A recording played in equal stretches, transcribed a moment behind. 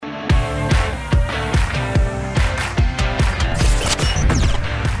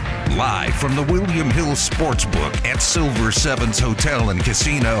from the William Hill Sportsbook at Silver Sevens Hotel and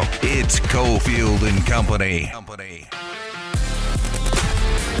Casino, it's Cofield and Company. All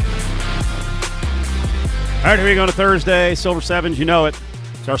right, here we go to Thursday. Silver Sevens, you know it.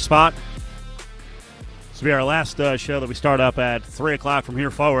 It's our spot. This will be our last show that we start up at 3 o'clock from here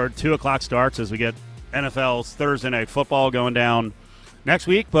forward. 2 o'clock starts as we get NFL's Thursday Night Football going down next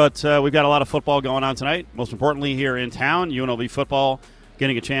week. But we've got a lot of football going on tonight. Most importantly, here in town, UNLV football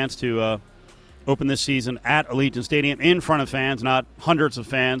getting a chance to open this season at Allegiant Stadium in front of fans, not hundreds of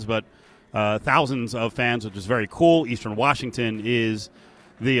fans, but thousands of fans, which is very cool. Eastern Washington is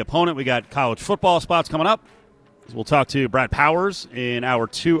the opponent. We got college football spots coming up. We'll talk to Brad Powers in hour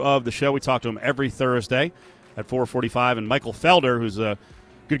 2 of the show. We talk to him every Thursday at 4:45. And Michael Felder, who's a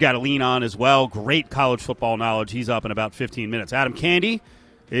good guy to lean on as well. Great college football knowledge. He's up in about 15 minutes. Adam Candy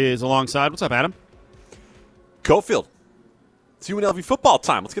is alongside. What's up, Adam? Cofield. It's UNLV football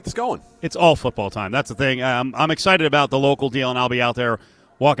time. Let's get this going. It's all football time. That's the thing. I'm excited about the local deal, and I'll be out there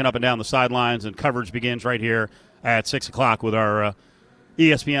walking up and down the sidelines, and coverage begins right here at 6 o'clock with our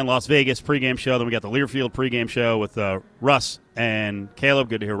ESPN Las Vegas pregame show. Then we got the Learfield pregame show with Russ and Caleb.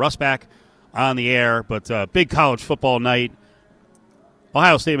 Good to hear Russ back on the air. But big college football night.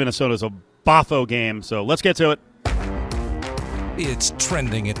 Ohio State, Minnesota is a boffo game, so let's get to it. It's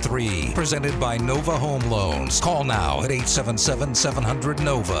Trending at 3, presented by Nova Home Loans. Call now at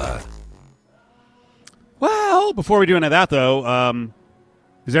 877-700-NOVA. Well, before we do any of that, though,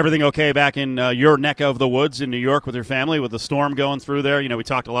 is everything okay back in your neck of the woods in New York with your family with the storm going through there? You know, we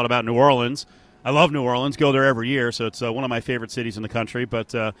talked a lot about New Orleans. I love New Orleans, go there every year, so it's one of my favorite cities in the country.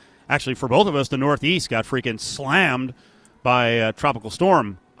 But actually, for both of us, the Northeast got freaking slammed by Tropical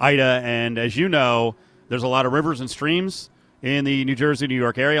Storm Ida. And as you know, there's a lot of rivers and streams in the New Jersey, New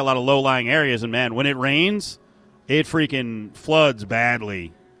York area, a lot of low-lying areas. And, man, when it rains, it freaking floods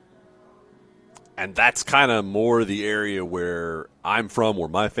badly. And that's kind of more the area where I'm from, where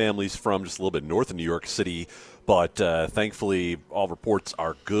my family's from, just a little bit north of New York City. But thankfully, all reports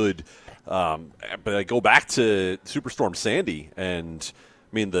are good. But I go back to Superstorm Sandy, and,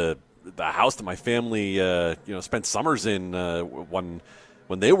 I mean, the house that my family spent summers in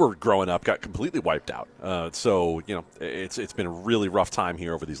when they were growing up got completely wiped out. So it's been a really rough time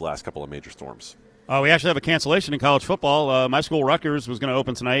here over these last couple of major storms. We actually have a cancellation in college football. My school, Rutgers, was going to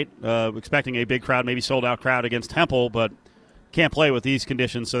open tonight, expecting a big crowd, maybe sold-out crowd against Temple, but can't play with these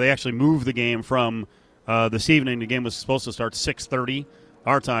conditions, so they actually moved the game from this evening. The game was supposed to start 6:30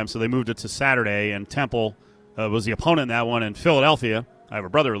 our time, so they moved it to Saturday, and Temple was the opponent in that one. In Philadelphia, I have a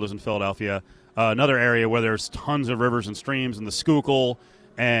brother who lives in Philadelphia, another area where there's tons of rivers and streams, and the Schuylkill,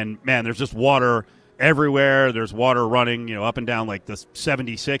 and, man, there's just water everywhere. There's water running, up and down like the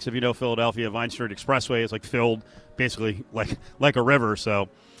 76, if you know Philadelphia. Vine Street Expressway is like filled basically like a river. So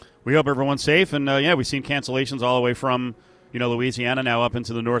we hope everyone's safe. And, we've seen cancellations all the way from, Louisiana now up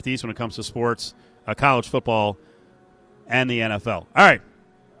into the Northeast when it comes to sports, college football, and the NFL. All right,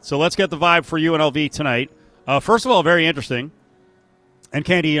 so let's get the vibe for UNLV tonight. First of all, very interesting. And,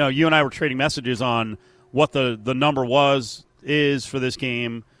 Candy, you and I were trading messages on what the number is for this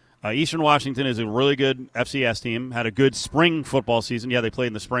game. Eastern Washington is a really good FCS team, had a good spring football season. Yeah, they played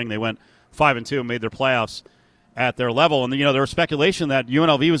in the spring. They went 5-2 and made their playoffs at their level. And, there was speculation that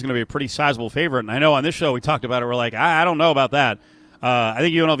UNLV was going to be a pretty sizable favorite. And I know on this show we talked about it. We're like, I don't know about that. I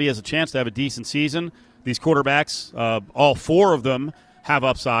think UNLV has a chance to have a decent season. These quarterbacks, all 4 of them have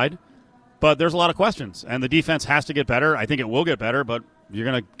upside. But there's a lot of questions. And the defense has to get better. I think it will get better, but you're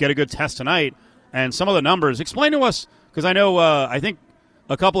going to get a good test tonight. And some of the numbers, explain to us, because I know I think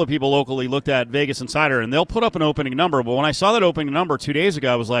a couple of people locally looked at Vegas Insider, and they'll put up an opening number. But when I saw that opening number 2 days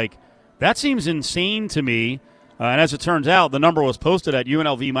ago, I was like, that seems insane to me. And as it turns out, the number was posted at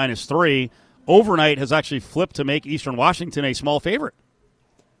UNLV -3. Overnight has actually flipped to make Eastern Washington a small favorite.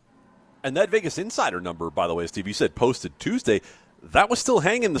 And that Vegas Insider number, by the way, Steve, you said posted Tuesday. That was still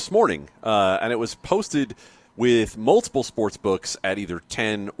hanging this morning, and it was posted with multiple sports books at either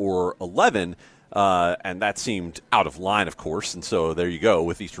 10 or 11. And that seemed out of line, of course. And so there you go,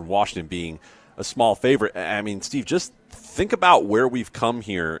 with Eastern Washington being a small favorite. I mean, Steve, just think about where we've come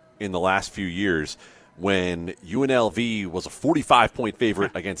here in the last few years when UNLV was a 45-point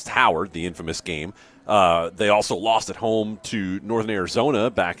favorite against Howard, the infamous game. They also lost at home to Northern Arizona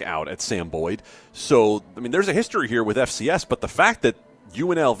back out at Sam Boyd. So, I mean, there's a history here with FCS, but the fact that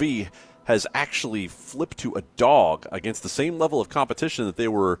UNLV has actually flipped to a dog against the same level of competition that they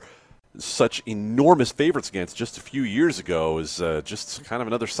were such enormous favorites against just a few years ago is just kind of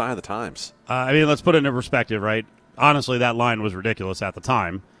another sign of the times. I mean, let's put it into perspective, right? Honestly, that line was ridiculous at the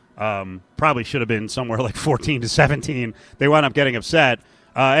time. Probably should have been somewhere like 14-17. They wound up getting upset.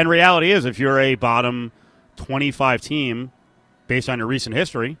 And reality is, if you're a bottom 25 team, based on your recent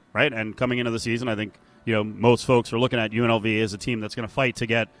history, right, and coming into the season, I think most folks are looking at UNLV as a team that's going to fight to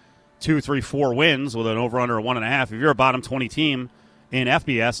get 2, 3, 4 wins with an over/under of 1.5. If you're a bottom 20 team in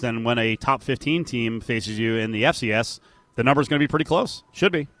FBS, then when a top 15 team faces you in the FCS, the number's going to be pretty close.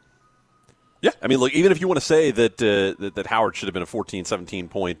 Should be. Yeah, I mean, look, even if you want to say that Howard should have been a 14,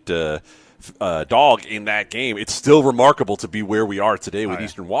 17-point dog in that game, it's still remarkable to be where we are today with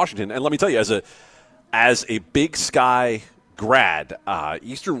Eastern Washington. And let me tell you, as a Big Sky grad,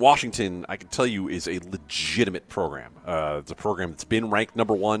 Eastern Washington, I can tell you, is a legitimate program. It's a program that's been ranked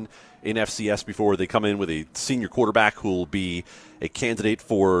number 1 in FCS before. They come in with a senior quarterback who will be a candidate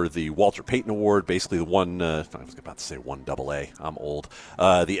for the Walter Payton Award, basically the one, I was about to say 1AA, I'm old,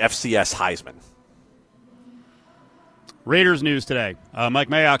 the FCS Heisman. Raiders news today. Mike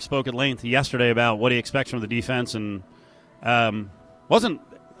Mayock spoke at length yesterday about what he expects from the defense, and wasn't,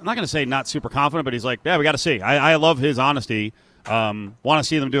 I'm not going to say not super confident, but he's like, yeah, we got to see. I love his honesty. Want to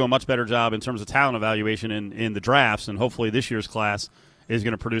see them do a much better job in terms of talent evaluation in the drafts, and hopefully this year's class is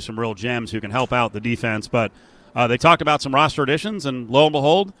going to produce some real gems who can help out the defense. But they talked about some roster additions, and lo and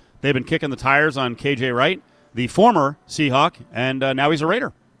behold, they've been kicking the tires on KJ Wright, the former Seahawk, and now he's a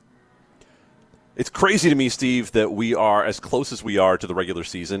Raider. It's crazy to me, Steve, that we are as close as we are to the regular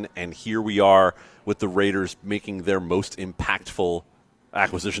season, and here we are with the Raiders making their most impactful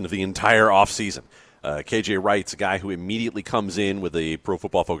acquisition of the entire offseason. KJ Wright's a guy who immediately comes in with a Pro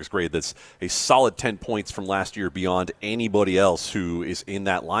Football Focus grade that's a solid 10 points from last year beyond anybody else who is in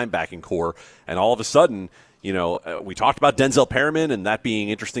that linebacking core. And all of a sudden, we talked about Denzel Perryman and that being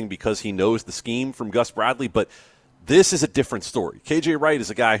interesting because he knows the scheme from Gus Bradley, but this is a different story. KJ Wright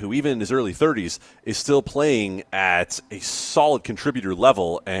is a guy who, even in his early 30s, is still playing at a solid contributor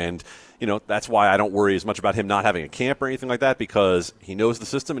level, and that's why I don't worry as much about him not having a camp or anything like that, because he knows the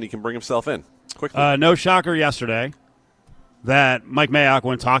system and he can bring himself in quickly. No shocker yesterday that Mike Mayock,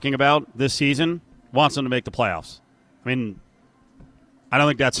 when talking about this season, wants them to make the playoffs. I mean, I don't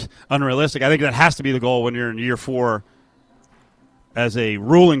think that's unrealistic. I think that has to be the goal when you're in year 4 as a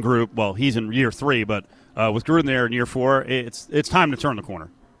ruling group. Well, he's in year 3, but with Gruden there in year 4, it's time to turn the corner.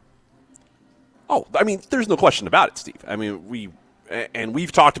 Oh, I mean, there's no question about it, Steve. I mean,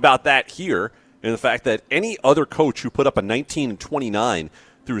 we've talked about that here, and the fact that any other coach who put up a 19-29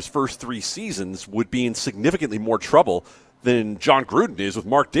 through his first 3 seasons would be in significantly more trouble than John Gruden is with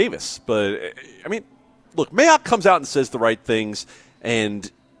Mark Davis. But, I mean, look, Mayock comes out and says the right things,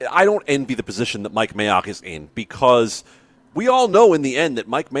 and I don't envy the position that Mike Mayock is in, because we all know in the end that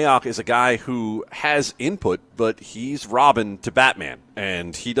Mike Mayock is a guy who has input, but he's Robin to Batman,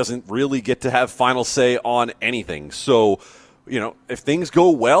 and he doesn't really get to have final say on anything. So, if things go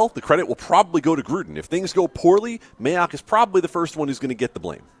well, the credit will probably go to Gruden. If things go poorly, Mayock is probably the first one who's going to get the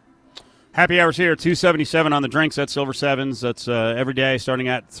blame. Happy hours here, $2.77 on the drinks at Silver Sevens. That's every day starting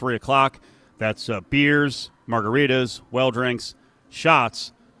at 3 o'clock. That's beers, margaritas, well drinks,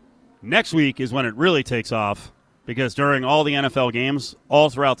 shots. Next week is when it really takes off, because during all the NFL games, all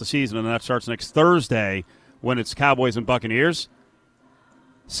throughout the season, and that starts next Thursday when it's Cowboys and Buccaneers,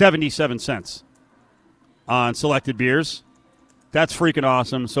 77 cents on selected beers. That's freaking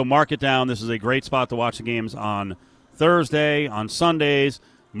awesome. So mark it down. This is a great spot to watch the games on Thursday, on Sundays,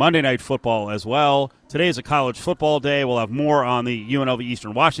 Monday Night Football as well. Today is a college football day. We'll have more on the UNLV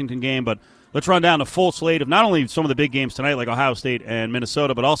Eastern Washington game, but let's run down the full slate of not only some of the big games tonight like Ohio State and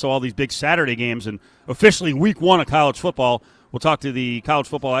Minnesota, but also all these big Saturday games and officially week 1 of college football. We'll talk to the college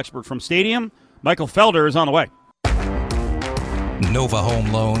football expert from Stadium. Michael Felder is on the way. Nova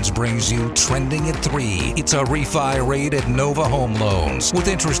Home Loans brings you Trending at 3. It's a refi rate at Nova Home Loans. With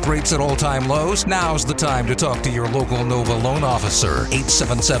interest rates at all-time lows, now's the time to talk to your local Nova loan officer.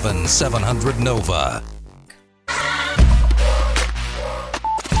 877-700-NOVA.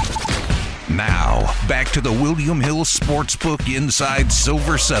 Now, back to the William Hill Sportsbook inside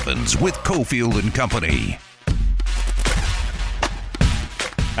Silver Sevens with Cofield and Company.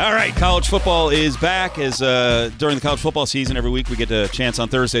 All right, college football is back. As during the college football season, every week we get a chance on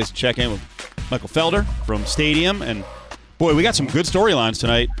Thursdays to check in with Michael Felder from Stadium. And, boy, we got some good storylines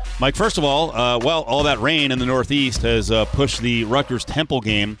tonight. Mike, first of all, all that rain in the Northeast has pushed the Rutgers-Temple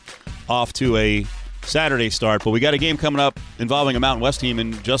game off to a Saturday start. But we got a game coming up involving a Mountain West team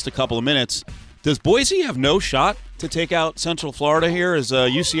in just a couple of minutes. Does Boise have no shot to take out Central Florida here, as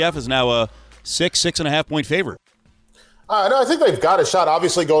UCF is now a 6.5 point favorite? No, I think they've got a shot.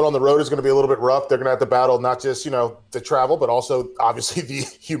 Obviously, going on the road is going to be a little bit rough. They're going to have to battle not just, the travel, but also, obviously, the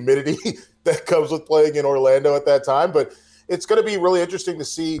humidity that comes with playing in Orlando at that time. But it's going to be really interesting to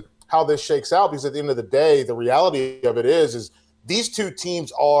see how this shakes out, because at the end of the day, the reality of it is these two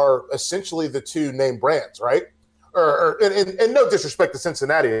teams are essentially the two name brands, right? And no disrespect to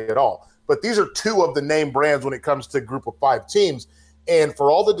Cincinnati at all, but these are two of the name brands when it comes to group of 5 teams. And for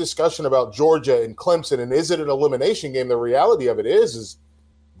all the discussion about Georgia and Clemson and is it an elimination game, the reality of it is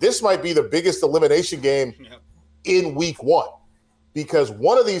this might be the biggest elimination game in week 1 because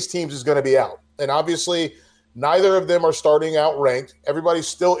one of these teams is going to be out. And obviously neither of them are starting out ranked. Everybody's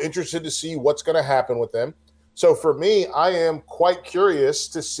still interested to see what's going to happen with them. So for me, I am quite curious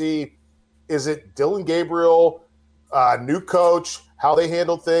to see, is it Dylan Gabriel, new coach, how they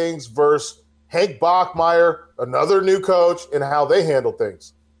handle things versus Hank Bachmeier, another new coach, and how they handle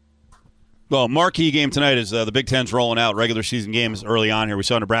things. Well, marquee game tonight is the Big Ten's rolling out regular season games early on here. We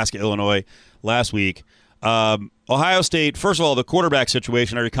saw Nebraska, Illinois last week. Ohio State, first of all, the quarterback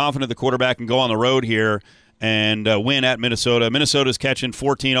situation. Are you confident the quarterback can go on the road here and win at Minnesota? Minnesota's catching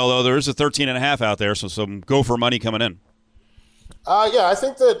 14, although there is a 13.5 out there, so some gopher money coming in. Yeah, I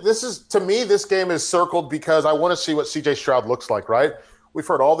think that this game is circled because I want to see what C.J. Stroud looks like, right? We've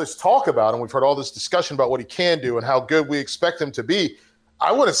heard all this talk about him. We've heard all this discussion about what he can do and how good we expect him to be.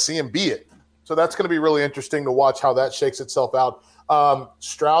 I want to see him be it. So that's going to be really interesting to watch how that shakes itself out.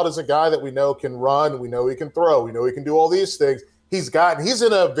 Stroud is a guy that we know can run. We know he can throw. We know he can do all these things. He's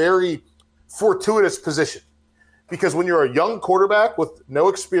in a very fortuitous position because when you're a young quarterback with no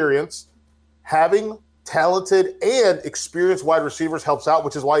experience, having talented and experienced wide receivers helps out,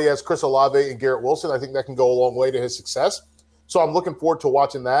 which is why he has Chris Olave and Garrett Wilson. I think that can go a long way to his success. So I'm looking forward to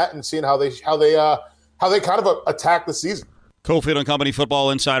watching that and seeing how they kind of attack the season. Cofield and Company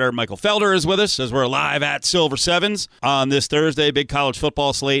football insider Michael Felder is with us as we're live at Silver Sevens on this Thursday. Big college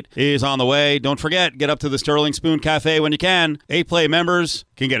football slate is on the way. Don't forget, get up to the Sterling Spoon Cafe when you can. 8Play members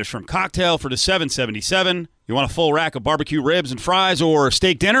can get a shrimp cocktail for just $7.77. You want a full rack of barbecue ribs and fries or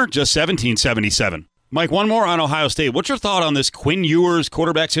steak dinner? Just $17.77. Mike, one more on Ohio State. What's your thought on this Quinn Ewers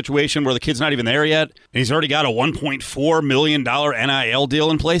quarterback situation where the kid's not even there yet, and he's already got a $1.4 million NIL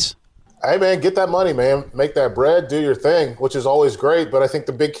deal in place? Hey, man, get that money, man. Make that bread, do your thing, which is always great. But I think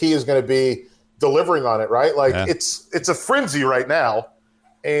the big key is going to be delivering on it, right? Like, it's a frenzy right now.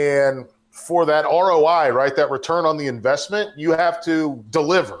 And for that ROI, right, that return on the investment, you have to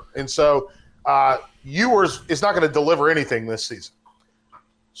deliver. And so Ewers is not going to deliver anything this season.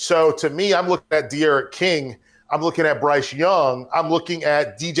 So to me, I'm looking at De'Aaron King. I'm looking at Bryce Young. I'm looking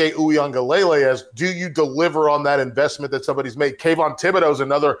at DJ Uiagalelei as, do you deliver on that investment that somebody's made? Kayvon Thibodeau's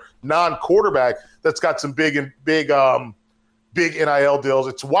another non-quarterback that's got some big NIL deals.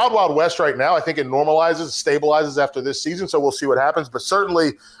 It's wild, wild west right now. I think it normalizes, stabilizes after this season, so we'll see what happens. But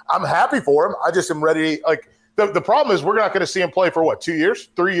certainly, I'm happy for him. I just am ready. Like the problem is we're not going to see him play for, 2 years,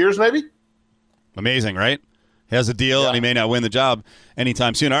 3 years maybe? Amazing, right? He has a deal, and he may not win the job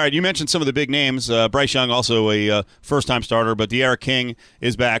anytime soon. All right, you mentioned some of the big names. Bryce Young, also a first-time starter, but De'Aaron King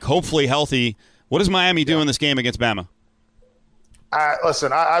is back, hopefully healthy. What does Miami do in this game against Bama?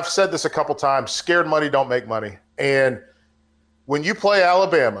 Listen, I've said this a couple times. Scared money don't make money. And when you play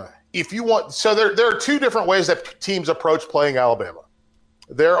Alabama, if you want – so there are two different ways that teams approach playing Alabama.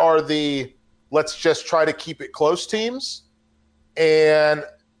 There are the let's just try to keep it close teams, and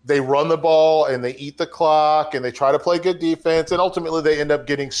 – they run the ball and they eat the clock and they try to play good defense, and ultimately they end up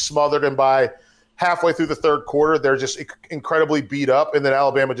getting smothered, and by halfway through the third quarter they're just incredibly beat up, and then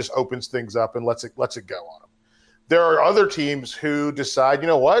Alabama just opens things up and lets it go on them. There are other teams who decide, you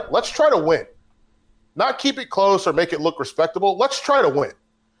know what, let's try to win. Not keep it close or make it look respectable. Let's try to win.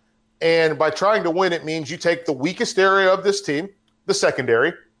 And by trying to win, it means you take the weakest area of this team, the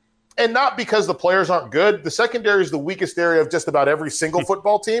secondary, and not because the players aren't good. The secondary is the weakest area of just about every single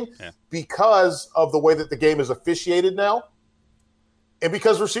football team because of the way that the game is officiated now and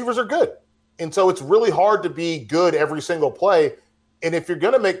because receivers are good. And so it's really hard to be good every single play. And if you're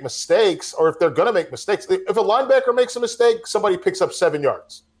going to make mistakes, or if they're going to make mistakes, if a linebacker makes a mistake, somebody picks up 7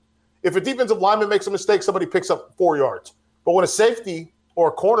 yards. If a defensive lineman makes a mistake, somebody picks up 4 yards. But when a safety or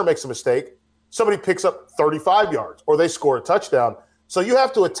a corner makes a mistake, somebody picks up 35 yards or they score a touchdown. So you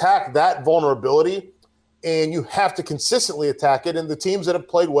have to attack that vulnerability, and you have to consistently attack it. And the teams that have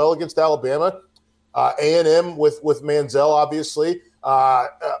played well against Alabama, A&M with Manziel, obviously,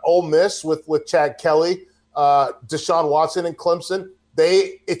 Ole Miss with Chad Kelly, Deshaun Watson and Clemson,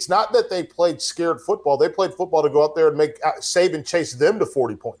 it's not that they played scared football. They played football to go out there and make Saban chase them to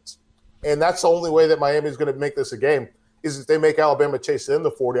 40 points. And that's the only way that Miami is going to make this a game, is if they make Alabama chase them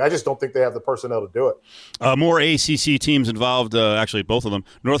to 40. I just don't think they have the personnel to do it. More ACC teams involved, actually both of them.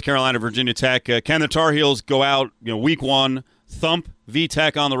 North Carolina, Virginia Tech. Can the Tar Heels go out, week one, thump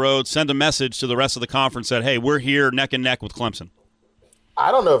VTech on the road, send a message to the rest of the conference that, hey, we're here neck and neck with Clemson?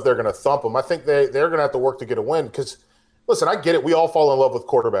 I don't know if they're going to thump them. I think they're going to have to work to get a win because, listen, I get it. We all fall in love with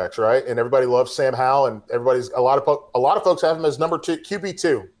quarterbacks, right? And everybody loves Sam Howell, and a lot of folks have him as number 2,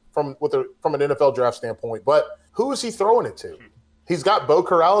 QB2 from an NFL draft standpoint. But who is he throwing it to? He's got Bo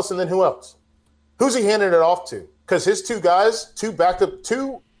Corrales, and then who else? Who's he handing it off to? Because his two guys, two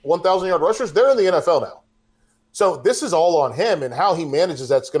 1,000-yard rushers, they're in the NFL now. So this is all on him, and how he manages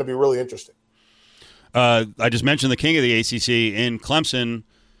that's going to be really interesting. I just mentioned the king of the ACC in Clemson.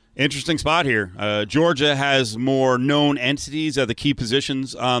 Interesting spot here. Georgia has more known entities at the key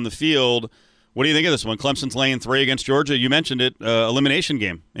positions on the field. What do you think of this one? Clemson's laying 3 against Georgia. You mentioned it, elimination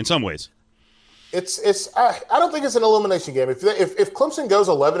game in some ways. I don't think it's an elimination game. If Clemson goes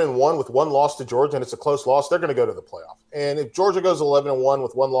 11-1 with one loss to Georgia and it's a close loss, they're going to go to the playoff. And if Georgia goes 11-1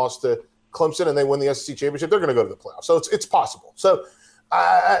 with one loss to Clemson and they win the SEC championship, they're going to go to the playoff. So it's possible. So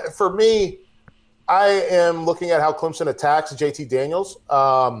for me, I am looking at how Clemson attacks JT Daniels.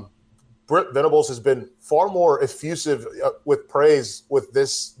 Brent Venables has been far more effusive with praise with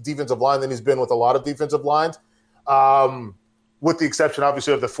this defensive line than he's been with a lot of defensive lines. With the exception,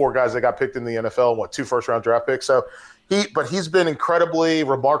 obviously, of the 4 guys that got picked in the NFL, 2 first-round draft picks. So he's been incredibly,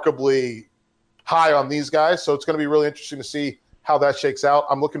 remarkably high on these guys. So it's going to be really interesting to see how that shakes out.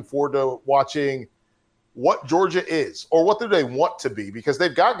 I'm looking forward to watching what Georgia is, or what do they want to be, because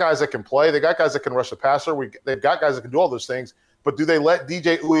they've got guys that can play. They got guys that can rush the passer. They've got guys that can do all those things. But do they let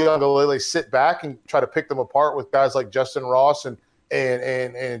DJ Uiagalelei sit back and try to pick them apart with guys like Justin Ross and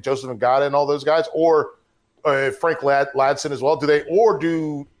Joseph Ngata and all those guys, or Frank Ladson as well?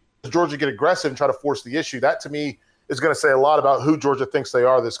 Does Georgia get aggressive and try to force the issue? That, to me, is going to say a lot about who Georgia thinks they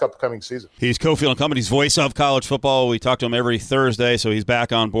are this upcoming season. He's Cofield & Company's voice of college football. We talk to him every Thursday, so he's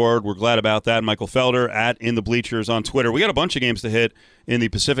back on board. We're glad about that. Michael Felder at In the Bleachers on Twitter. We got a bunch of games to hit in the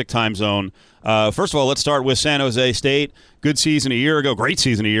Pacific time zone. First of all, let's start with San Jose State. Good season a year ago, great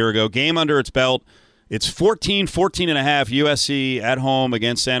season a year ago. Game under its belt. It's 14-14.5 USC at home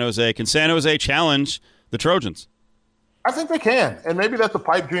against San Jose. Can San Jose challenge the Trojans? I think they can, and maybe that's a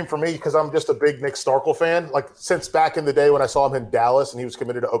pipe dream for me because I'm just a big Nick Starkel fan. Like, since back in the day when I saw him in Dallas and he was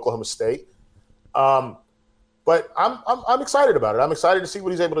committed to Oklahoma State. But I'm excited about it. I'm excited to see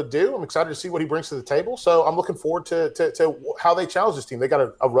what he's able to do. I'm excited to see what he brings to the table. So I'm looking forward to how they challenge this team. They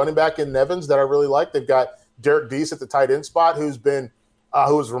got a running back in Nevins that I really like. They've got Derek Deese at the tight end spot, who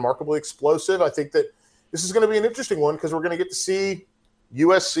is remarkably explosive. I think that this is going to be an interesting one because we're going to get to see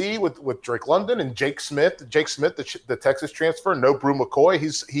USC with Drake London and Jake Smith, the Texas transfer. No Brew McCoy.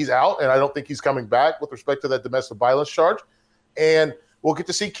 He's out, and I don't think he's coming back with respect to that domestic violence charge. And we'll get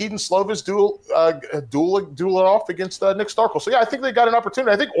to see Keaton Slovis duel it off against Nick Starkel. So, yeah, I think they got an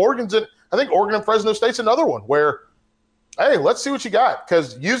opportunity. I think Oregon and Fresno State's another one where, hey, let's see what you got.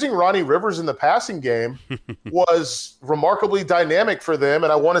 Because using Ronnie Rivers in the passing game was remarkably dynamic for them,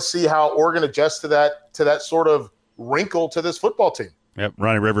 and I want to see how Oregon adjusts to that sort of wrinkle to this football team. Yep,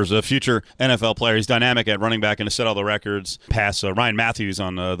 Ronnie Rivers, a future NFL player. He's dynamic at running back and to set all the records past Ryan Matthews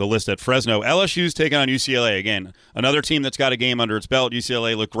on the list at Fresno. LSU's taking on UCLA again. Another team that's got a game under its belt.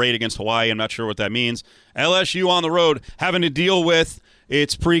 UCLA looked great against Hawaii. I'm not sure what that means. LSU on the road having to deal with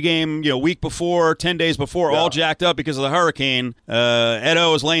its pregame, week before, 10 days before, all jacked up because of the hurricane.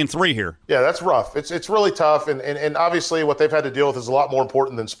 Edo is laying 3 here. Yeah, that's rough. It's really tough, and obviously what they've had to deal with is a lot more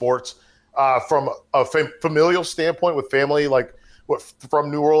important than sports. From a familial standpoint with family, like from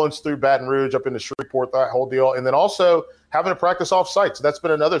New Orleans through Baton Rouge up into Shreveport, that whole deal, and then also having to practice off-site. So that's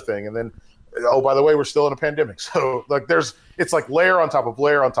been another thing. And then, oh, by the way, we're still in a pandemic. So it's like layer on top of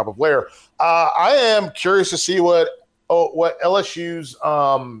layer on top of layer. I am curious to see what LSU's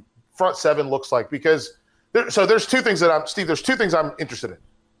front seven looks like, because there's two things there's two things I'm interested in.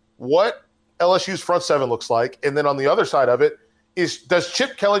 What LSU's front seven looks like, and then on the other side of it is, does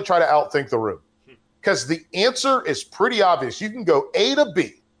Chip Kelly try to outthink the room? Because the answer is pretty obvious. You can go A to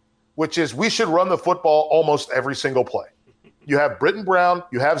B, which is we should run the football almost every single play. You have Britton Brown,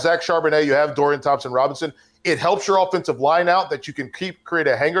 you have Zach Charbonnet, you have Dorian Thompson-Robinson. It helps your offensive line out that you can create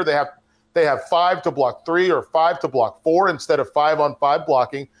a hanger. They have 5 to block 3 or 5 to block 4 instead of 5-on-5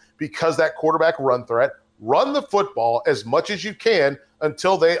 blocking, because that quarterback run threat. Run the football as much as you can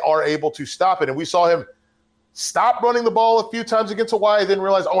until they are able to stop it. And we saw him stop running the ball a few times against Hawaii, then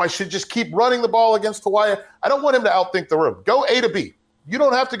realize, I should just keep running the ball against Hawaii. I don't want him to outthink the room. Go A to B. You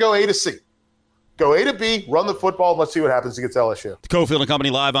don't have to go A to C. Go A to B, run the football, and let's see what happens against LSU. The Cofield & Company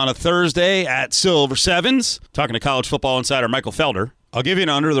live on a Thursday at Silver Sevens. Talking to college football insider Michael Felder. I'll give you an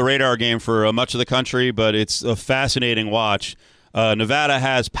under-the-radar game for much of the country, but it's a fascinating watch. Nevada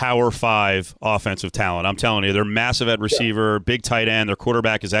has Power 5 offensive talent. I'm telling you, they're massive at receiver, big tight end. Their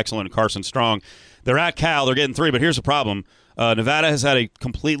quarterback is excellent, Carson Strong. They're at Cal. They're getting 3, but here's the problem. Nevada has had a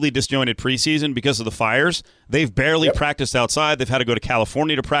completely disjointed preseason because of the fires. They've barely practiced outside. They've had to go to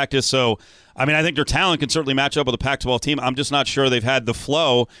California to practice. So, I mean, I think their talent can certainly match up with a Pac-12 team. I'm just not sure they've had the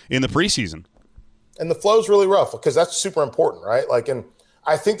flow in the preseason. And the flow is really rough because that's super important, right? And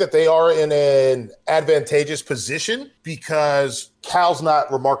I think that they are in an advantageous position because Cal's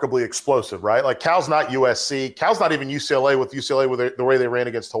not remarkably explosive, right? Cal's not USC. Cal's not even UCLA with the way they ran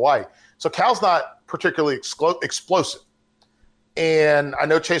against Hawaii. So Cal's not particularly explosive. And I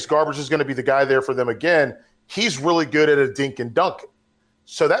know Chase Garbage is going to be the guy there for them again. He's really good at a dink and dunk.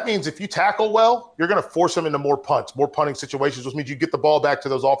 So that means if you tackle well, you're going to force him into more punting situations, which means you get the ball back to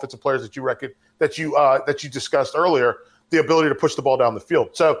those offensive players that you discussed earlier, the ability to push the ball down the field.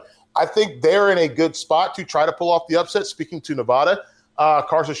 So I think they're in a good spot to try to pull off the upset. Speaking to Nevada,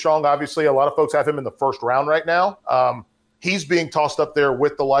 Carson Strong, obviously a lot of folks have him in the first round right now. He's being tossed up there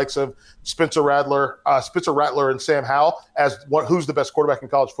with the likes of Spencer Rattler and Sam Howell as who's the best quarterback in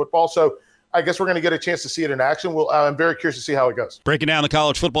college football. So I guess we're going to get a chance to see it in action. I'm very curious to see how it goes. Breaking down the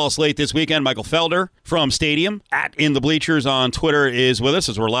college football slate this weekend, Michael Felder from Stadium at In the Bleachers on Twitter is with us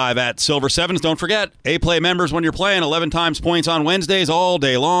as we're live at Silver Sevens. Don't forget, A-Play members when you're playing 11 times points on Wednesdays all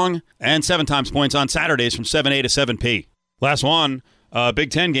day long and 7 times points on Saturdays from 7A to 7P. Last one.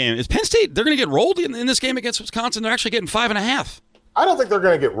 Big Ten game. Is Penn State, they're going to get rolled in this game against Wisconsin? They're actually getting 5.5. I don't think they're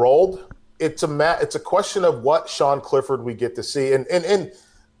going to get rolled. It's a question of what Sean Clifford we get to see. And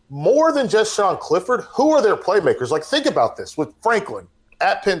more than just Sean Clifford, who are their playmakers? Think about this. With Franklin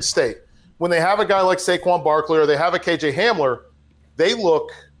at Penn State, when they have a guy like Saquon Barkley or they have a KJ Hamler, they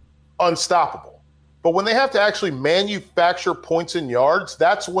look unstoppable. But when they have to actually manufacture points and yards,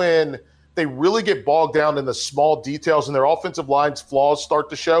 that's when they really get bogged down in the small details and their offensive line's flaws start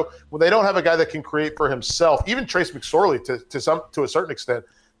to show. When they don't have a guy that can create for himself, even Trace McSorley to a certain extent,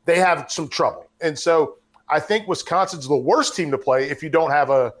 they have some trouble. And so I think Wisconsin's the worst team to play if you don't have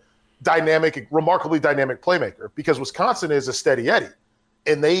a remarkably dynamic playmaker, because Wisconsin is a steady Eddie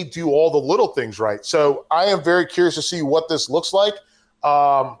and they do all the little things right. So I am very curious to see what this looks like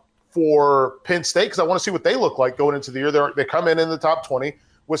for Penn State, because I want to see what they look like going into the year. They come in the top 20.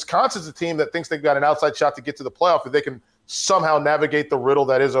 Wisconsin's a team that thinks they've got an outside shot to get to the playoff if they can somehow navigate the riddle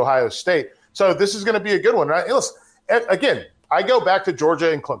that is Ohio State. So this is going to be a good one. Right? Listen, again, I go back to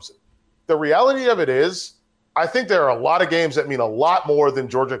Georgia and Clemson. The reality of it is I think there are a lot of games that mean a lot more than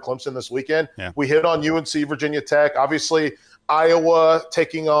Georgia and Clemson this weekend. Yeah. We hit on UNC, Virginia Tech. Obviously, Iowa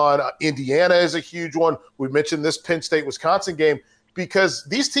taking on Indiana is a huge one. We mentioned this Penn State-Wisconsin game. Because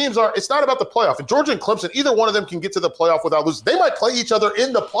these teams it's not about the playoff. And Georgia and Clemson, either one of them can get to the playoff without losing. They might play each other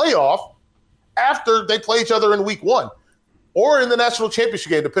in the playoff after they play each other in week 1 or in the national championship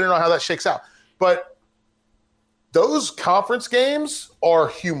game, depending on how that shakes out. But those conference games are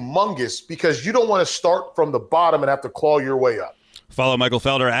humongous because you don't want to start from the bottom and have to claw your way up. Follow Michael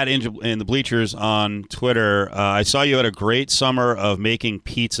Felder at In the Bleachers on Twitter. I saw you had a great summer of making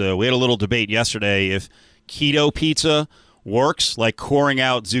pizza. We had a little debate yesterday if keto pizza works, like coring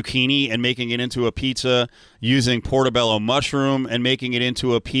out zucchini and making it into a pizza, using portobello mushroom and making it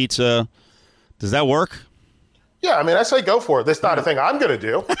into a pizza. Does that work? Yeah, I mean, I say go for it. That's not a thing I'm going to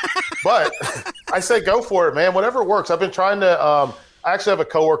do, but I say go for it, man. Whatever works. I've been trying to I actually have a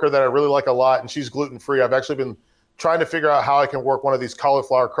coworker that I really like a lot, and she's gluten-free. I've actually been trying to figure out how I can work one of these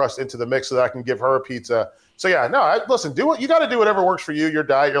cauliflower crusts into the mix so that I can give her a pizza. So, yeah, listen, do what you got to do, whatever works for you, your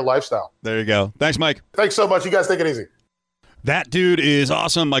diet, your lifestyle. There you go. Thanks, Mike. Thanks so much. You guys take it easy. That dude is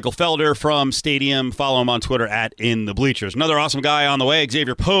awesome. Michael Felder from Stadium. Follow him on Twitter at In the Bleachers. Another awesome guy on the way,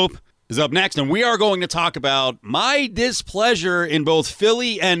 Xavier Pope, is up next, and we are going to talk about my displeasure in both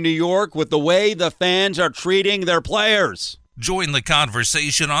Philly and New York with the way the fans are treating their players. Join the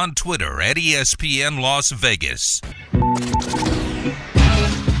conversation on Twitter at ESPN Las Vegas.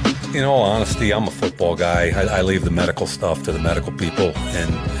 In all honesty, I'm a football guy. I leave the medical stuff to the medical people,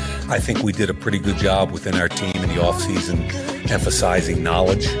 and I think we did a pretty good job within our team in the offseason emphasizing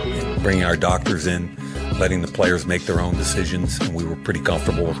knowledge, bringing our doctors in, letting the players make their own decisions, and we were pretty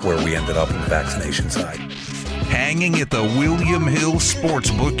comfortable with where we ended up in the vaccination side. Hanging at the William Hill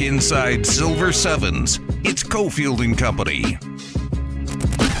Sportsbook inside Silver Sevens, it's Cofield and Company.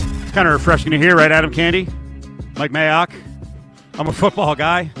 It's kind of refreshing to hear, right, Adam Candy? Mike Mayock? I'm a football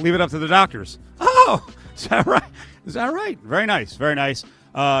guy. Leave it up to the doctors. Oh, is that right? Is that right? Very nice. Very nice.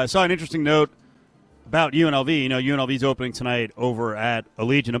 I saw an interesting note about UNLV. You know, UNLV's opening tonight over at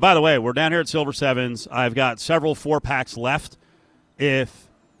Allegiant. And by the way, we're down here at Silver Sevens. I've got several 4-packs left. If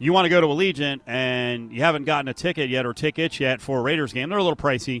you want to go to Allegiant and you haven't gotten a ticket yet or tickets yet for a Raiders game, they're a little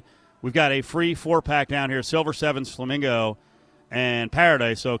pricey. We've got a free 4-pack down here, Silver Sevens, Flamingo, and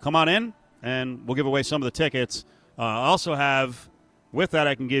Paradise. So come on in, and we'll give away some of the tickets. I also have, with that,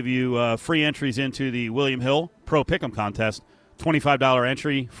 I can give you free entries into the William Hill Pro Pick'em contest. $25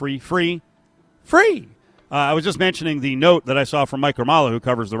 entry, free. I was just mentioning the note that I saw from Mike Romala, who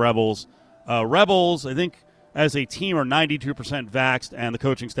covers the Rebels. Rebels, I think, as a team, are 92% vaxxed, and the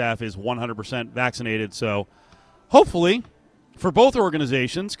coaching staff is 100% vaccinated. So hopefully, for both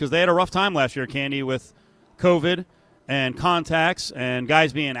organizations, because they had a rough time last year, Candy, with COVID and contacts and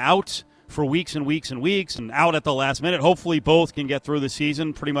guys being out for weeks and weeks and weeks and out at the last minute. Hopefully both can get through the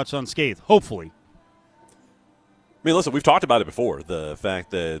season pretty much unscathed. Hopefully. I mean, listen, we've talked about it before, the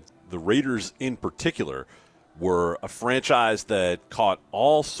fact that the Raiders in particular were a franchise that caught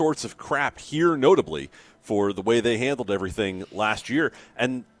all sorts of crap here, notably, for the way they handled everything last year.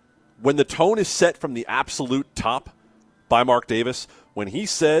 And when the tone is set from the absolute top by Mark Davis, when he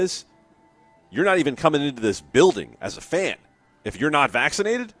says, you're not even coming into this building as a fan if you're not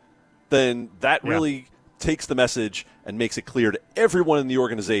vaccinated, then that really takes the message and makes it clear to everyone in the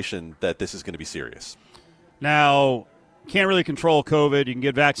organization that this is going to be serious. Now, can't really control COVID. You can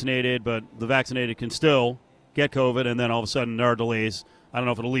get vaccinated, but the vaccinated can still get COVID, and then all of a sudden there are delays. I don't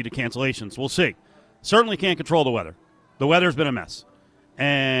know if it'll lead to cancellations. We'll see. Certainly can't control the weather. The weather's been a mess.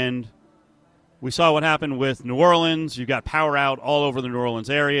 And we saw what happened with New Orleans. You've got power out all over the New Orleans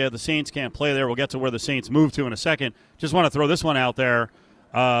area. The Saints can't play there. We'll get to where the Saints move to in a second. Just want to throw this one out there.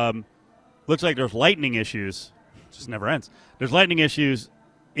 Looks like there's lightning issues. It just never ends. There's lightning issues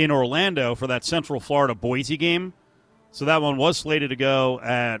in Orlando for that Central Florida Boise game. So that one was slated to go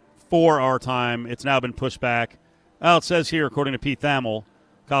at 4 our time. It's now been pushed back. Well, it says here, according to Pete Thamel,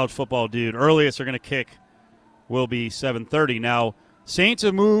 college football dude, earliest they're going to kick will be 7:30. Now, Saints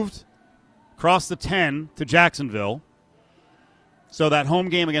have moved across the 10 to Jacksonville. So that home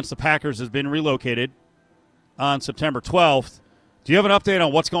game against the Packers has been relocated on September 12th. Do you have an update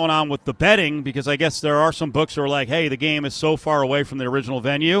on what's going on with the betting? Because I guess there are some books that are like, hey, the game is so far away from the original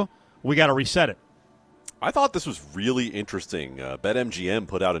venue, we got to reset it. I thought this was really interesting. BetMGM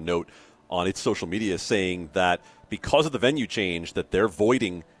put out a note on its social media saying that because of the venue change, that they're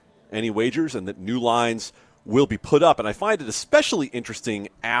voiding any wagers and that new lines will be put up. And I find it especially interesting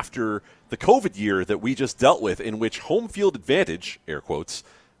after the COVID year that we just dealt with, in which home field advantage, air quotes,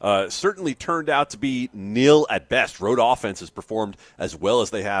 certainly turned out to be nil at best. Road offenses performed as well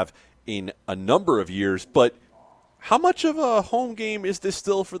as they have in a number of years. But how much of a home game is this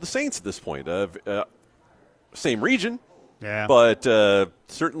still for the Saints at this point? Same region, but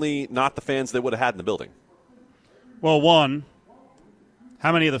certainly not the fans they would have had in the building. Well, one,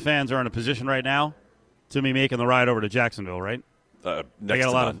 how many of the fans are in a position right now to be making the ride over to Jacksonville, right? They got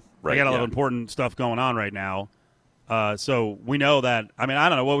a lot of important stuff going on right now. So we know that. I mean, I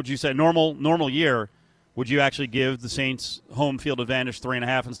don't know. What would you say? Normal year, would you actually give the Saints home field advantage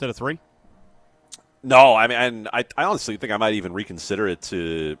 3.5 instead of 3? No, I mean, and I honestly think I might even reconsider it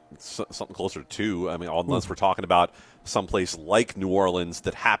to something closer to 2. I mean, unless we're talking about someplace like New Orleans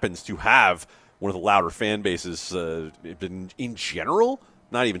that happens to have one of the louder fan bases. In general,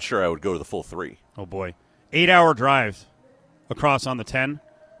 not even sure I would go to the full 3. Oh, boy. 8-hour drive across on the 10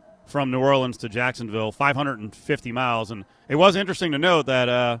 from New Orleans to Jacksonville, 550 miles. And it was interesting to note that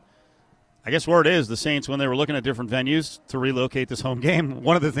I guess word is the Saints, when they were looking at different venues to relocate this home game,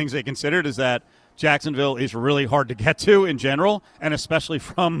 one of the things they considered is that Jacksonville is really hard to get to in general, and especially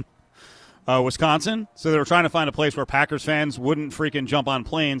from Wisconsin. So they were trying to find a place where Packers fans wouldn't freaking jump on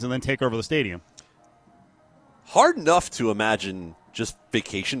planes and then take over the stadium. Hard enough to imagine, just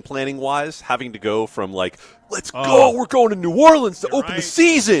vacation planning-wise, having to go from, like, let's go, we're going to New Orleans to open the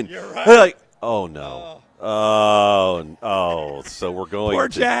season. You're right. And like, oh, no. So we're going Poor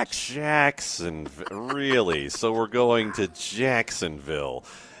to Jacksonville. Really? So we're going to Jacksonville.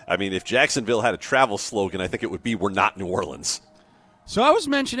 I mean, if Jacksonville had a travel slogan, I think it would be, we're not New Orleans. So I was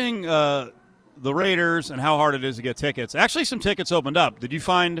mentioning the Raiders and how hard it is to get tickets. Actually, some tickets opened up. Did you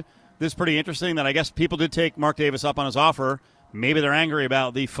find this pretty interesting that I guess people did take Mark Davis up on his offer? Maybe they're angry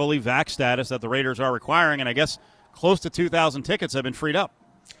about the fully vax status that the Raiders are requiring, and I guess close to 2,000 tickets have been freed up.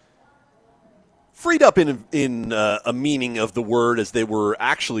 Freed up in a meaning of the word, as they were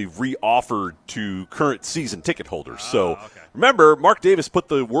actually re-offered to current season ticket holders. Remember, Mark Davis put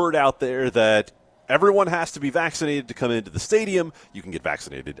the word out there that everyone has to be vaccinated to come into the stadium. You can get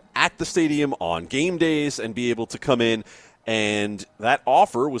vaccinated at the stadium on game days and be able to come in. And that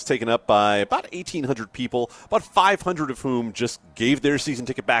offer was taken up by about 1,800 people, about 500 of whom just gave their season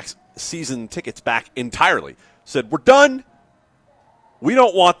tickets back entirely. Said, we're done. We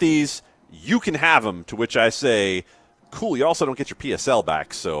don't want these. You can have them, to which I say, cool, you also don't get your PSL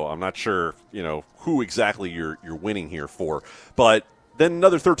back, so I'm not sure, who exactly you're winning here for. But then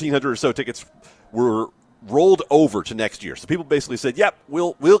another 1,300 or so tickets were rolled over to next year. So people basically said, yep,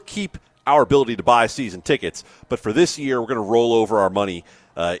 we'll keep our ability to buy season tickets, but for this year, we're going to roll over our money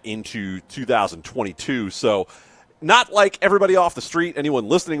into 2022. So not like everybody off the street, anyone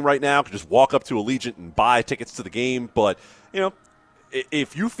listening right now could just walk up to Allegiant and buy tickets to the game. But,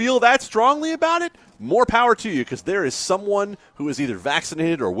 if you feel that strongly about it, more power to you, because there is someone who is either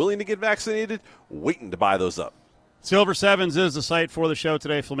vaccinated or willing to get vaccinated waiting to buy those up. Silver Sevens is the site for the show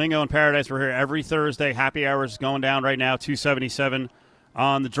today. Flamingo and Paradise, we're here every Thursday. Happy hours going down right now, $2.77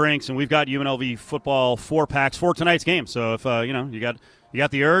 on the drinks, and we've got UNLV football 4-packs for tonight's game. So if you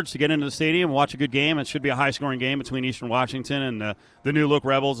got the urge to get into the stadium and watch a good game, it should be a high-scoring game between Eastern Washington and the new-look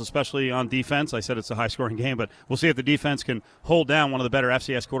Rebels, especially on defense. I said it's a high-scoring game, but we'll see if the defense can hold down one of the better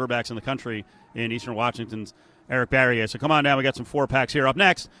FCS quarterbacks in the country in Eastern Washington's Eric Barrier. So come on down. We got some 4-packs here. Up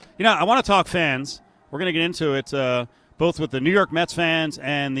next, I want to talk fans. We're going to get into it both with the New York Mets fans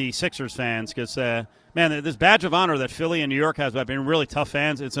and the Sixers fans because, this badge of honor that Philly and New York has about being really tough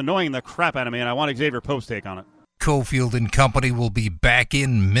fans, it's annoying the crap out of me, and I want Xavier Pope's take on it. Cofield and Company will be back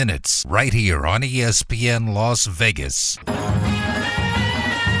in minutes right here on ESPN Las Vegas.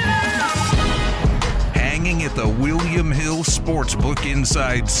 Hanging at the William Hill Sportsbook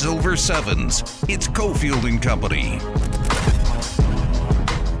inside Silver Sevens, it's Cofield and Company.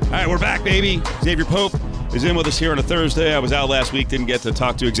 All right, we're back, baby. Xavier Pope is in with us here on a Thursday. I was out last week, didn't get to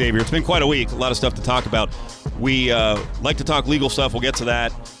talk to Xavier. It's been quite a week, a lot of stuff to talk about. We like to talk legal stuff. We'll get to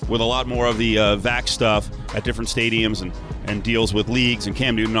that with a lot more of the vax stuff at different stadiums and deals with leagues and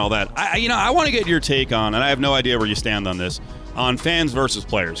Cam Newton and all that. I want to get your take on, and I have no idea where you stand on this, on fans versus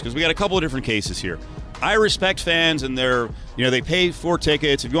players, because we got a couple of different cases here. I respect fans and they pay for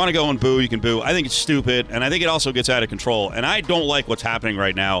tickets. If you want to go and boo, you can boo. I think it's stupid, and I think it also gets out of control. And I don't like what's happening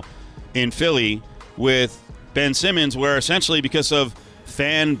right now in Philly with Ben Simmons, where essentially because of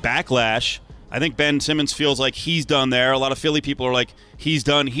fan backlash, I think Ben Simmons feels like he's done there. A lot of Philly people are like, he's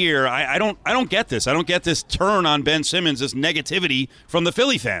done here. I don't get this. I don't get this turn on Ben Simmons, this negativity from the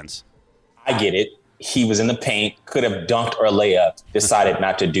Philly fans. I get it. He was in the paint, could have dunked or layup, decided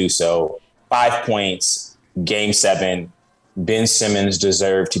not to do so. 5 points, Game 7. Ben Simmons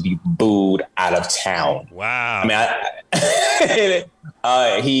deserved to be booed out of town. Wow.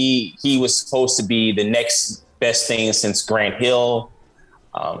 He was supposed to be the next best thing since Grant Hill,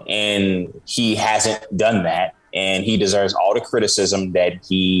 and he hasn't done that. And he deserves all the criticism that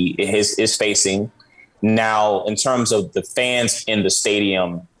he is facing. Now, in terms of the fans in the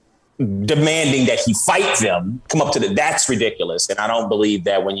stadium demanding that he fight them, that's ridiculous. And I don't believe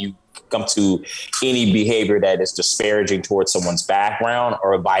that when you come to any behavior that is disparaging towards someone's background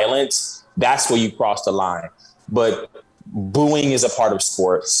or violence, that's where you cross the line. But booing is a part of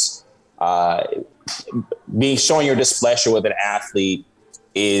sports. Showing your displeasure with an athlete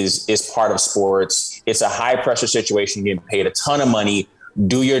is part of sports. It's a high pressure situation. You're getting paid a ton of money.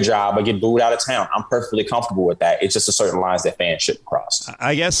 Do your job or get booed out of town. I'm perfectly comfortable with that. It's just a certain lines that fans shouldn't cross.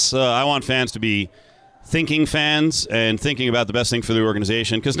 I guess I want fans to be thinking fans and thinking about the best thing for the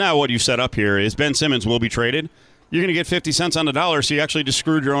organization, because now what you've set up here is Ben Simmons will be traded. You're going to get 50 cents on the dollar, so you actually just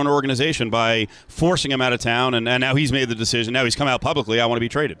screwed your own organization by forcing him out of town, and now he's made the decision. Now he's come out publicly, I want to be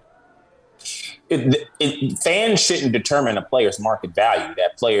traded. Fans shouldn't determine a player's market value.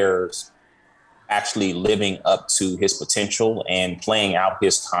 That player's actually living up to his potential and playing out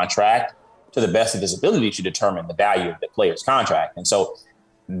his contract to the best of his ability to determine the value of the player's contract. And so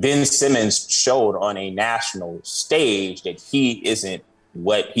Ben Simmons showed on a national stage that he isn't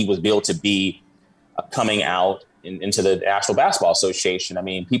what he was built to be coming out into the National Basketball Association. I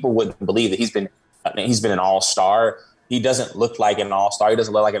mean, people wouldn't believe that he's been an all-star. He doesn't look like an all-star. He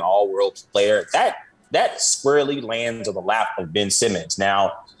doesn't look like an all-world player. That squarely lands on the lap of Ben Simmons.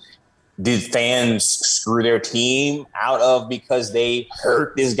 Now, did fans screw their team out of because they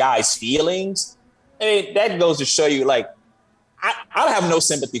hurt this guy's feelings? I mean, that goes to show you, I have no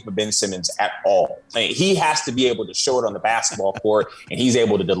sympathy for Ben Simmons at all. I mean, he has to be able to show it on the basketball court, and he's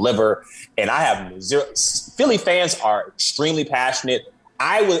able to deliver. And I have zero. Philly fans are extremely passionate.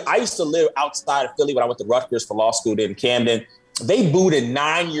 I used to live outside of Philly when I went to Rutgers for law school in Camden. They booed a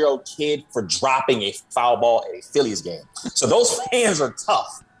 9-year-old kid for dropping a foul ball at a Phillies game. So those fans are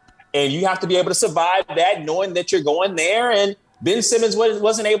tough, and you have to be able to survive that, knowing that you're going there. And Ben Simmons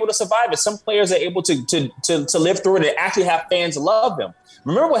wasn't able to survive it. Some players are able to live through it and actually have fans love them.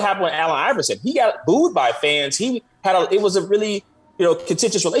 Remember what happened with Allen Iverson? He got booed by fans. It was a really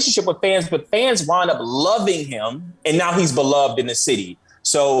contentious relationship with fans, but fans wound up loving him, and now he's beloved in the city.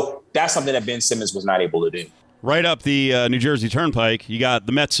 So that's something that Ben Simmons was not able to do. Right up the New Jersey Turnpike, you got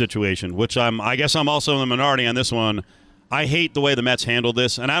the Mets situation, which I guess I'm also in the minority on this one. I hate the way the Mets handled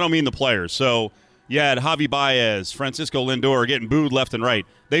this, and I don't mean the players. So you had Javi Baez, Francisco Lindor getting booed left and right.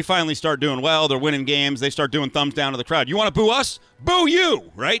 They finally start doing well. They're winning games. They start doing thumbs down to the crowd. You want to boo us? Boo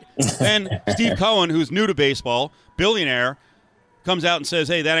you, right? And Steve Cohen, who's new to baseball, billionaire, comes out and says,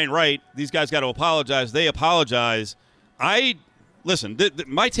 hey, that ain't right. These guys got to apologize. They apologize. Listen,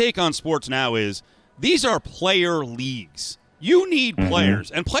 my take on sports now is these are player leagues. You need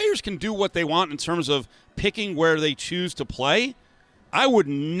players, and players can do what they want in terms of picking where they choose to play. I would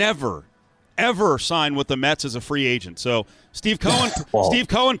never, ever sign with the Mets as a free agent. So Steve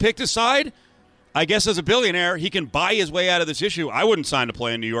Cohen picked his side. I guess as a billionaire, he can buy his way out of this issue. I wouldn't sign to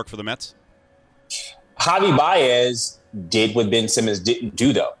play in New York for the Mets. Javi Baez did what Ben Simmons didn't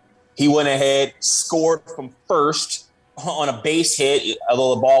do, though. He went ahead, scored from first on a base hit,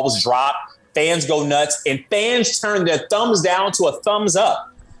 although the ball was dropped. Fans go nuts, and fans turn their thumbs down to a thumbs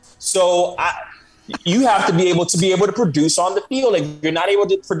up. So you have to be able to produce on the field. If you're not able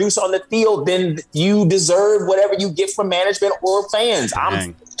to produce on the field, then you deserve whatever you get from management or fans.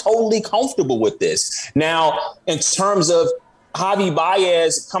 I'm totally comfortable with this. Now, in terms of Javi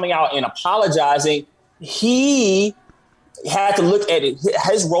Baez coming out and apologizing, he had to look at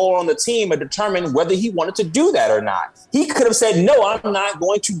his role on the team and determine whether he wanted to do that or not. He could have said, no, I'm not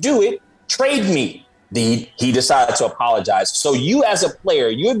going to do it. Trade me. He decided to apologize. So you as a player,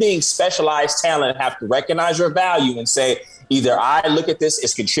 you're being specialized talent, have to recognize your value and say, either I look at this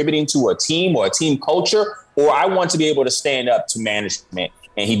as contributing to a team or a team culture, or I want to be able to stand up to management.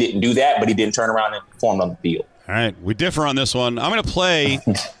 And he didn't do that, but he didn't turn around and perform on the field. All right, we differ on this one. I'm going to play,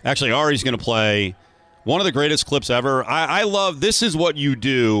 actually Ari's going to play one of the greatest clips ever. I love, this is what you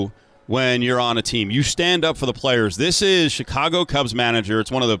do when you're on a team. You stand up for the players. This is Chicago Cubs manager.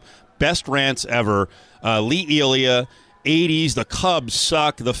 It's one of the best rants ever. Lee Elia, 80s, the Cubs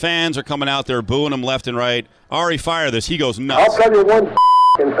suck. The fans are coming out there booing them left and right. Ari, fire this. He goes nuts. I'll tell you one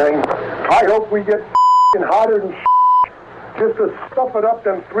thing. I hope we get hotter than just to stuff it up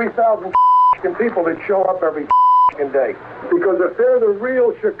them 3,000 people that show up every day. Because if they're the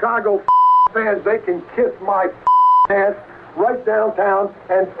real Chicago fans, they can kiss my ass right downtown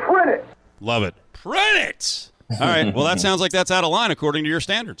and print it. Love it. Print it! All right. Well, that sounds like that's out of line according to your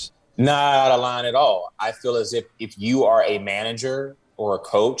standards. Not out of line at all. I feel as if you are a manager or a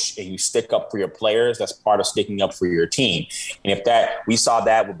coach and you stick up for your players, that's part of sticking up for your team. And we saw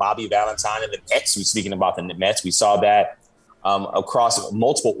that with Bobby Valentine and the Mets. We're speaking about the Mets. We saw that across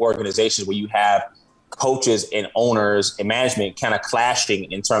multiple organizations where you have coaches and owners and management kind of clashing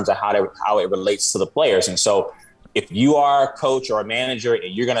in terms of how it relates to the players. And so if you are a coach or a manager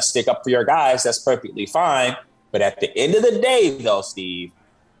and you're going to stick up for your guys, that's perfectly fine. But at the end of the day, though, Steve,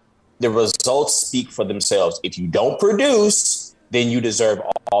 the results speak for themselves. If you don't produce, then you deserve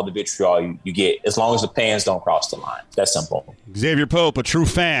all the vitriol you get, as long as the fans don't cross the line. That's simple. Xavier Pope, a true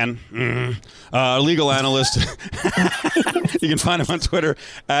fan, legal analyst. You can find him on Twitter.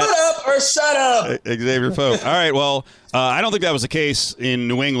 Shut up or shut up. Xavier Pope. All right, well, I don't think that was the case in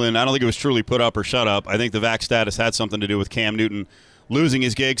New England. I don't think it was truly put up or shut up. I think the vax status had something to do with Cam Newton losing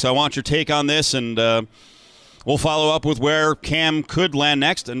his gig. So I want your take on this, and we'll follow up with where Cam could land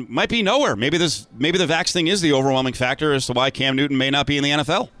next, and might be nowhere. Maybe the vax thing is the overwhelming factor as to why Cam Newton may not be in the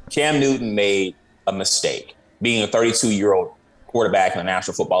NFL. Cam Newton made a mistake being a 32-year-old quarterback in the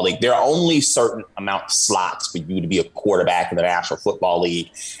National Football League. There are only certain amount of slots for you to be a quarterback in the National Football League,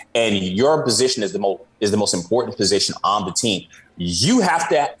 and your position is the most important position on the team. You have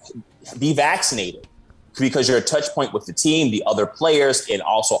to be vaccinated because you're a touch point with the team, the other players, and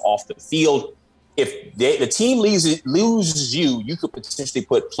also off the field. If the team loses you, you could potentially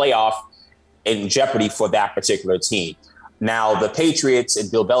put playoff in jeopardy for that particular team. Now, the Patriots and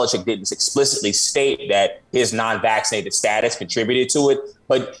Bill Belichick didn't explicitly state that his non-vaccinated status contributed to it,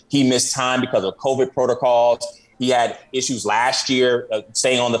 but he missed time because of COVID protocols. He had issues last year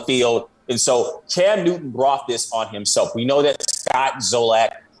staying on the field. And so Cam Newton brought this on himself. We know that Scott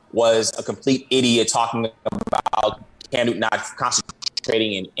Zolak was a complete idiot talking about Cam Newton not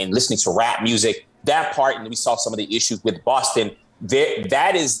concentrating and listening to rap music. That part, and we saw some of the issues with Boston,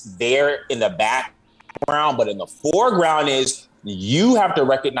 that is there in the background, but in the foreground is you have to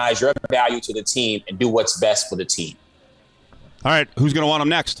recognize your value to the team and do what's best for the team. All right, who's going to want him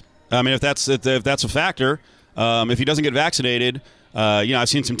next? I mean, if that's a factor, if he doesn't get vaccinated, I've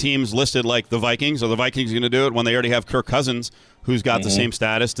seen some teams listed like the Vikings. Are the Vikings going to do it when they already have Kirk Cousins, who's got the same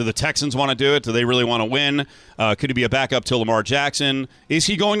status? Do the Texans want to do it? Do they really want to win? Could he be a backup to Lamar Jackson? Is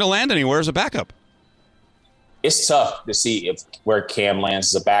he going to land anywhere as a backup? It's tough to see where Cam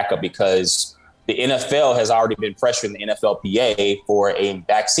lands as a backup because the NFL has already been pressuring the NFLPA for a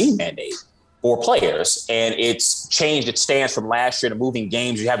vaccine mandate. for players. And it's changed its stance from last year to moving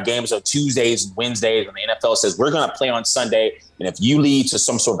games. You have games on Tuesdays and Wednesdays, and the NFL says, we're going to play on Sunday. And if you lead to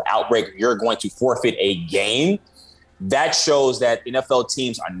some sort of outbreak, you're going to forfeit a game. That shows that NFL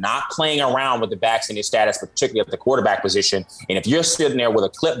teams are not playing around with the vaccinated status, particularly at the quarterback position. And if you're sitting there with a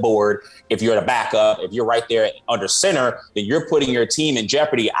clipboard, if you're the backup, if you're right there under center, then you're putting your team in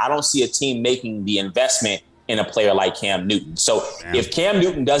jeopardy. I don't see a team making the investment in a player like Cam Newton. So if Cam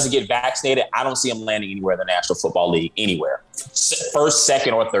Newton doesn't get vaccinated, I don't see him landing anywhere in the National Football League, anywhere. First,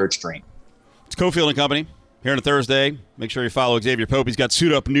 second, or third string. It's Cofield and Company here on a Thursday. Make sure you follow Xavier Pope. He's got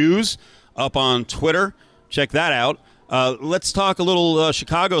Suit Up News up on Twitter. Check that out. Let's talk a little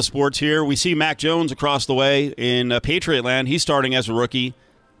Chicago sports here. We see Mac Jones across the way in Patriot land. He's starting as a rookie.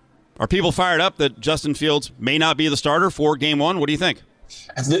 Are people fired up that Justin Fields may not be the starter for Game 1? What do you think?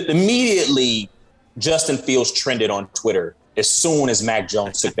 Immediately, Justin Fields trended on Twitter as soon as Mac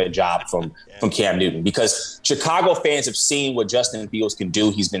Jones took that job from Cam Newton, because Chicago fans have seen what Justin Fields can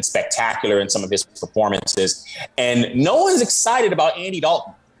do. He's been spectacular in some of his performances, and no one's excited about Andy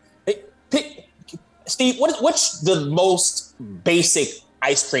Dalton. Steve, what's the most basic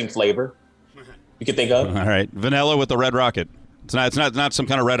ice cream flavor you could think of? All right, vanilla with the red rocket. It's not some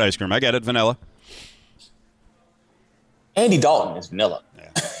kind of red ice cream. I get it, vanilla. Andy Dalton is vanilla.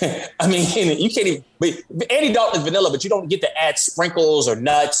 I mean, you can't even. Andy Dalton is vanilla, but you don't get to add sprinkles or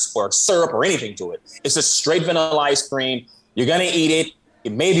nuts or syrup or anything to it. It's just straight vanilla ice cream. You're gonna eat it.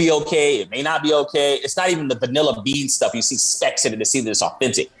 It may be okay. It may not be okay. It's not even the vanilla bean stuff. You see specks in it to see that it's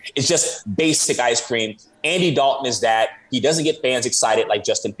authentic. It's just basic ice cream. Andy Dalton is that. He doesn't get fans excited like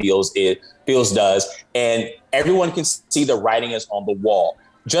Justin Fields does, and everyone can see the writing is on the wall.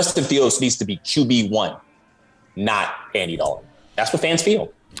 Justin Fields needs to be QB1, not Andy Dalton. That's what fans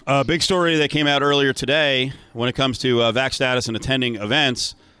feel. A big story that came out earlier today when it comes to vac status and attending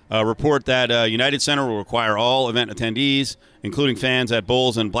events. Report that United Center will require all event attendees, including fans at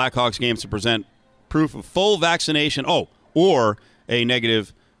Bulls and Blackhawks games, to present proof of full vaccination or a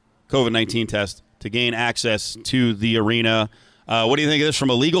negative COVID-19 test to gain access to the arena. What do you think of this from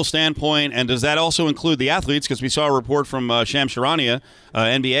a legal standpoint? And does that also include the athletes? Because we saw a report from Shams Charania,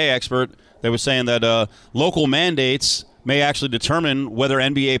 NBA expert, that was saying that local mandates may actually determine whether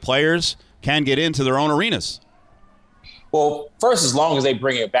NBA players can get into their own arenas. Well, first, as long as they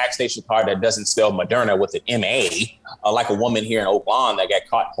bring a vaccination card that doesn't spell Moderna with an M-A, like a woman here in Oak Lawn that got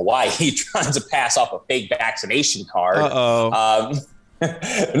caught in Hawaii trying to pass off a fake vaccination card.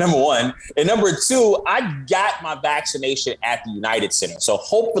 Number one. And number two, I got my vaccination at the United Center. So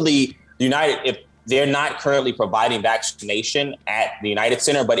hopefully, United, if they're not currently providing vaccination at the United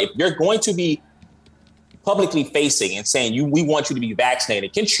Center, but if you're going to be publicly facing and saying we want you to be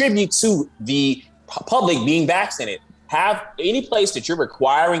vaccinated, contribute to the public being vaccinated. Have any place that you're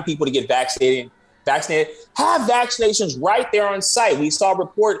requiring people to get vaccinated, have vaccinations right there on site. We saw a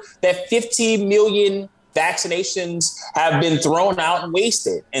report that 15 million vaccinations have been thrown out and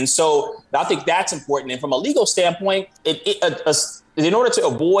wasted. And so I think that's important. And from a legal standpoint, in order to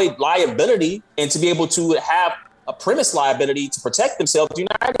avoid liability and to be able to have a premise liability to protect themselves, the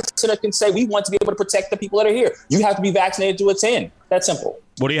United Center can say, we want to be able to protect the people that are here. You have to be vaccinated to attend. That's simple.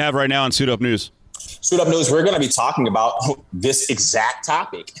 What do you have right now on Suit Up News? Suit Up News, we're going to be talking about this exact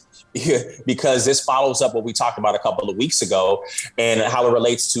topic because this follows up what we talked about a couple of weeks ago and how it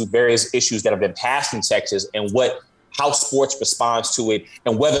relates to various issues that have been passed in Texas and how sports responds to it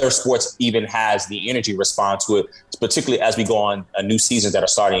and whether sports even has the energy to respond to it, particularly as we go on new seasons that are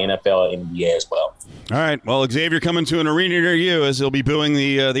starting NFL and NBA as well. All right. Well, Xavier coming to an arena near you as he'll be booing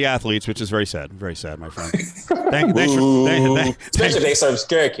the athletes, which is very sad. Very sad, my friend. Especially they serve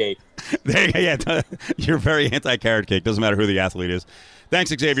carrot cake. You're very anti-carrot cake. Doesn't matter who the athlete is. Thanks,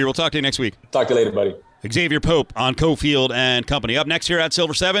 Xavier. We'll talk to you next week. Talk to you later, buddy. Xavier Pope on Cofield and Company. Up next here at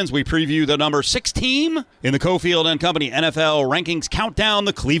Silver Sevens, we preview the number 6 team in the Cofield and Company NFL Rankings Countdown,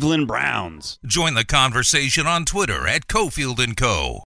 the Cleveland Browns. Join the conversation on Twitter at Cofield & Co.